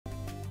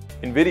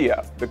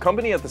Nvidia, the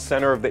company at the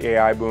center of the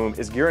AI boom,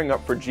 is gearing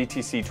up for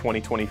GTC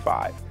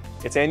 2025,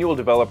 its annual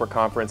developer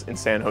conference in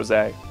San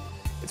Jose.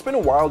 It's been a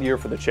wild year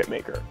for the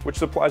chipmaker, which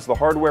supplies the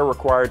hardware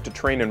required to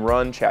train and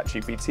run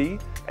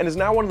ChatGPT, and is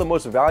now one of the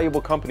most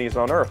valuable companies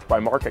on Earth by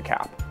market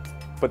cap.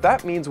 But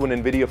that means when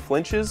Nvidia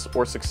flinches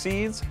or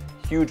succeeds,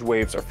 huge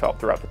waves are felt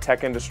throughout the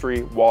tech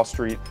industry, Wall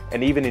Street,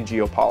 and even in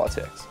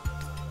geopolitics.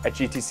 At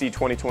GTC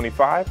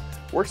 2025,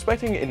 we're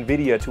expecting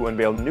Nvidia to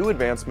unveil new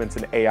advancements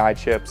in AI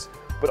chips,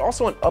 but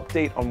also an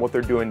update on what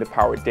they're doing to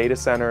power data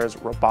centers,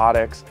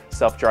 robotics,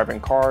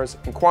 self-driving cars,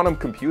 and quantum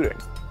computing.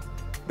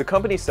 The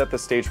company set the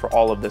stage for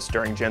all of this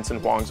during Jensen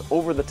Huang's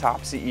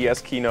over-the-top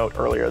CES keynote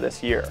earlier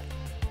this year.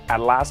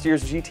 At last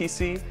year's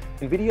GTC,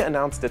 Nvidia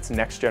announced its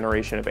next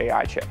generation of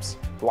AI chips,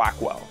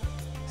 Blackwell.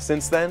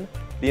 Since then,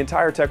 the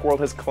entire tech world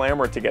has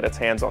clamored to get its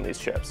hands on these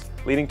chips,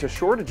 leading to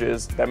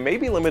shortages that may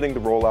be limiting the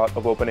rollout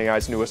of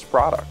OpenAI's newest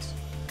products.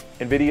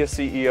 Nvidia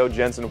CEO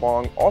Jensen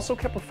Huang also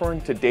kept referring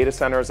to data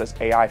centers as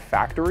AI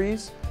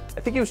factories. I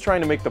think he was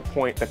trying to make the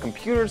point that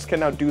computers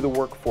can now do the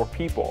work for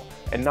people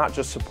and not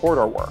just support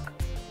our work.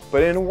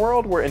 But in a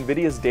world where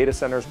Nvidia's data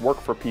centers work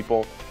for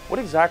people, what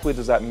exactly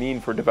does that mean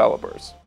for developers?